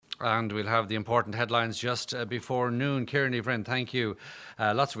And we'll have the important headlines just before noon. Kieran Vryn, thank you.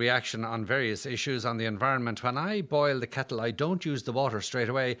 Lots of reaction on various issues on the environment. When I boil the kettle, I don't use the water straight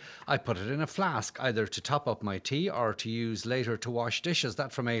away. I put it in a flask, either to top up my tea or to use later to wash dishes.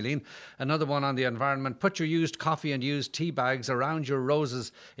 That from Aileen. Another one on the environment. Put your used coffee and used tea bags around your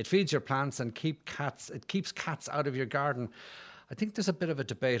roses. It feeds your plants and it keeps cats out of your garden. I think there's a bit of a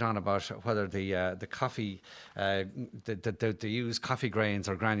debate on about whether the coffee, the used coffee grains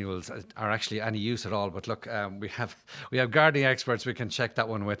or granules are actually any use at all. But look, we have gardening experts. We can check that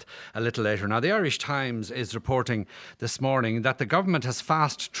one with a little later. Now, the Irish Times is reporting this morning that the government has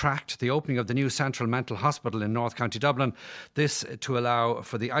fast-tracked the opening of the new Central Mental Hospital in North County Dublin. This to allow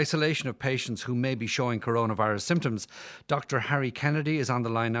for the isolation of patients who may be showing coronavirus symptoms. Dr. Harry Kennedy is on the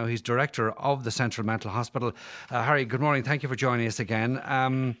line now. He's director of the Central Mental Hospital. Harry, good morning. Thank you for joining us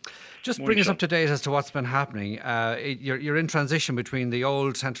again. Just bring us up to date as to what's been happening. You're in transition between the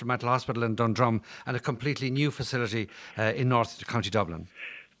old Central Mental Hospital in Dundrum and a completely new facility in North County Dublin.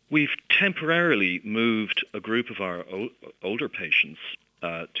 We've temporarily moved a group of our older patients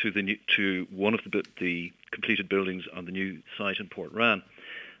to one of the completed buildings on the new site in Portrane,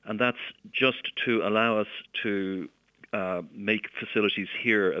 and that's just to allow us to make facilities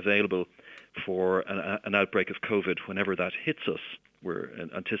here available for an outbreak of COVID whenever that hits us. We're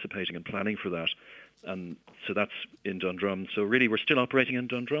anticipating and planning for that. And so that's in Dundrum. So really we're still operating in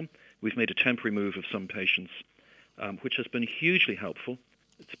Dundrum. We've made a temporary move of some patients, which has been hugely helpful.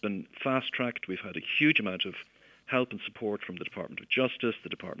 It's been fast-tracked. We've had a huge amount of help and support from the Department of Justice, the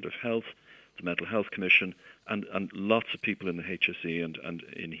Department of Health, the Mental Health Commission, and lots of people in the HSE and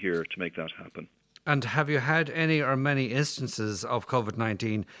in here to make that happen. And have you had any or many instances of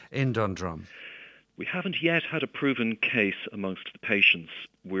COVID-19 in Dundrum? We haven't yet had a proven case amongst the patients.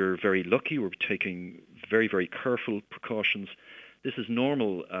 We're very lucky. We're taking very, very careful precautions. This is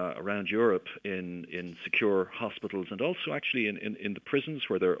normal around Europe in secure hospitals and also actually in the prisons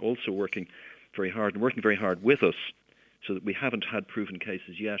where they're also working very hard with us so that we haven't had proven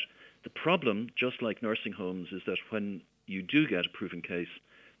cases yet. The problem, just like nursing homes, is that when you do get a proven case,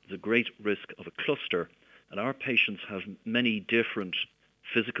 there's a great risk of a cluster, and our patients have many different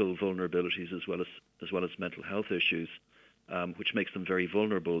physical vulnerabilities as well as mental health issues, which makes them very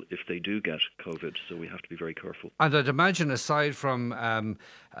vulnerable if they do get COVID. So we have to be very careful. And I'd imagine, aside from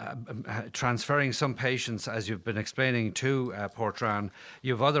transferring some patients, as you've been explaining, to Portrane,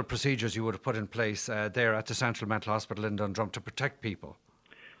 you have other procedures you would have put in place there at the Central Mental Hospital in Dundrum to protect people.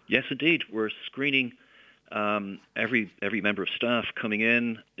 Yes, indeed. We're screening every member of staff coming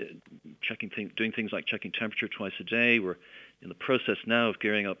in, doing things like checking temperature twice a day. We're in the process now of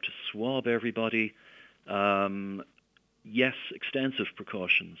gearing up to swab everybody. Yes, extensive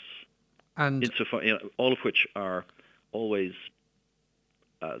precautions, and insofar, all of which are always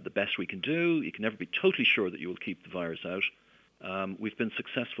the best we can do. You can never be totally sure that you will keep the virus out. We've been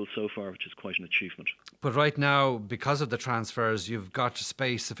successful so far, which is quite an achievement. But right now, because of the transfers, you've got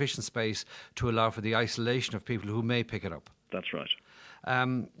sufficient space to allow for the isolation of people who may pick it up. That's right.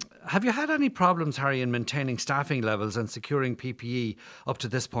 Have you had any problems, Harry, in maintaining staffing levels and securing PPE up to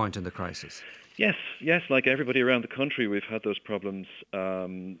this point in the crisis? Yes. Like everybody around the country, we've had those problems.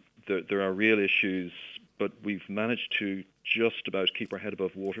 There are real issues, but we've managed to just about keep our head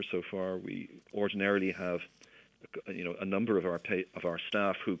above water so far. We ordinarily have a number of our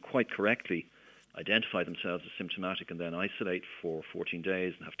staff who quite correctly identify themselves as symptomatic and then isolate for 14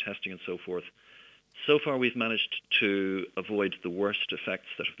 days and have testing and so forth. So far we've managed to avoid the worst effects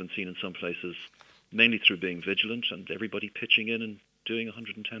that have been seen in some places, mainly through being vigilant and everybody pitching in and doing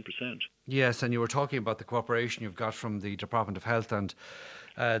 110%. Yes, and you were talking about the cooperation you've got from the Department of Health and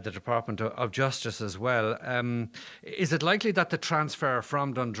the Department of Justice as well. Is it likely that the transfer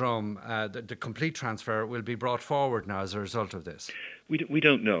from Dundrum, the complete transfer, will be brought forward now as a result of this? We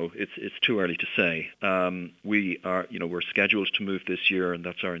don't know. It's too early to say. We're scheduled to move this year, and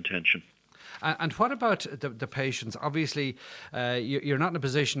that's our intention. And what about the patients? Obviously, you're not in a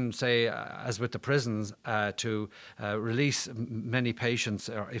position, say, as with the prisons, to release many patients,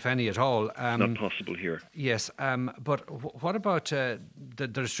 or if any at all. Not possible here. Yes, but what about the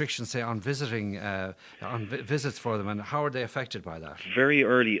restrictions, say, on visiting, visits for them, and how are they affected by that? Very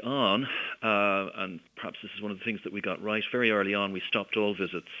early on, and perhaps this is one of the things that we got right, very early on we stopped all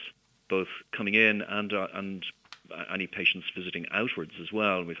visits, both coming in and any patients visiting outwards as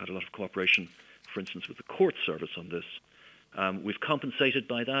well. We've had a lot of cooperation, for instance, with the court service on this. We've compensated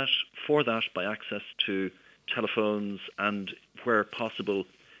for that by access to telephones and, where possible,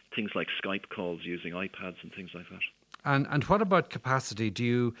 things like Skype calls using iPads and things like that. And what about capacity? Do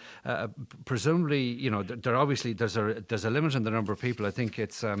you presumably, there obviously there's a limit in the number of people. I think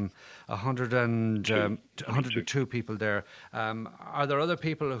it's 102 people there. Are there other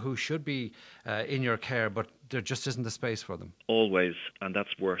people who should be in your care, but there just isn't the space for them? Always, and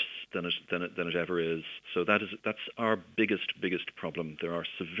that's worse than it ever is. So that's our biggest problem. There are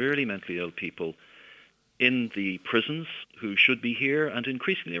severely mentally ill people in the prisons who should be here, and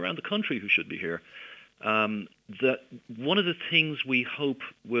increasingly around the country who should be here. That one of the things we hope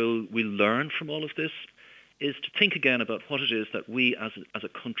we'll learn from all of this is to think again about what it is that we as a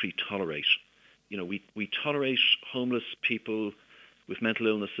country tolerate. We tolerate homeless people with mental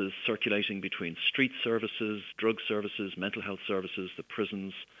illnesses circulating between street services, drug services, mental health services, the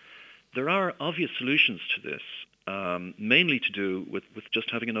prisons. There are obvious solutions to this, mainly to do with just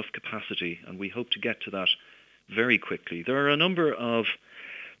having enough capacity, and we hope to get to that very quickly. There are a number of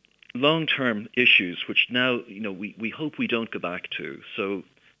long-term issues which now we hope we don't go back to. So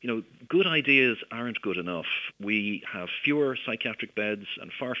good ideas aren't good enough. We have fewer psychiatric beds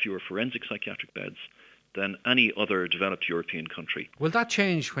and far fewer forensic psychiatric beds than any other developed European country. Will that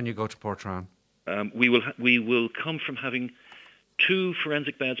change when you go to Portrane? We will come from having 2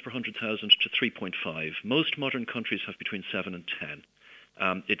 forensic beds per 100,000 to 3.5. Most modern countries have between 7 and 10.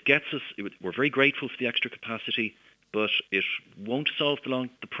 It gets us. We're very grateful for the extra capacity, but it won't solve the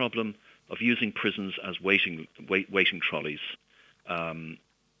problem of using prisons as waiting trolleys.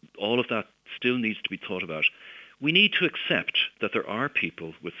 All of that still needs to be thought about. We need to accept that there are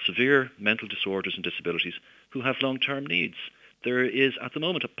people with severe mental disorders and disabilities who have long-term needs. There is, at the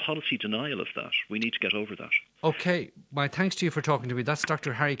moment, a policy denial of that. We need to get over that. OK, my thanks to you for talking to me. That's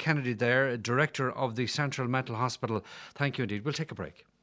Dr. Harry Kennedy there, Director of the Central Mental Hospital. Thank you indeed. We'll take a break.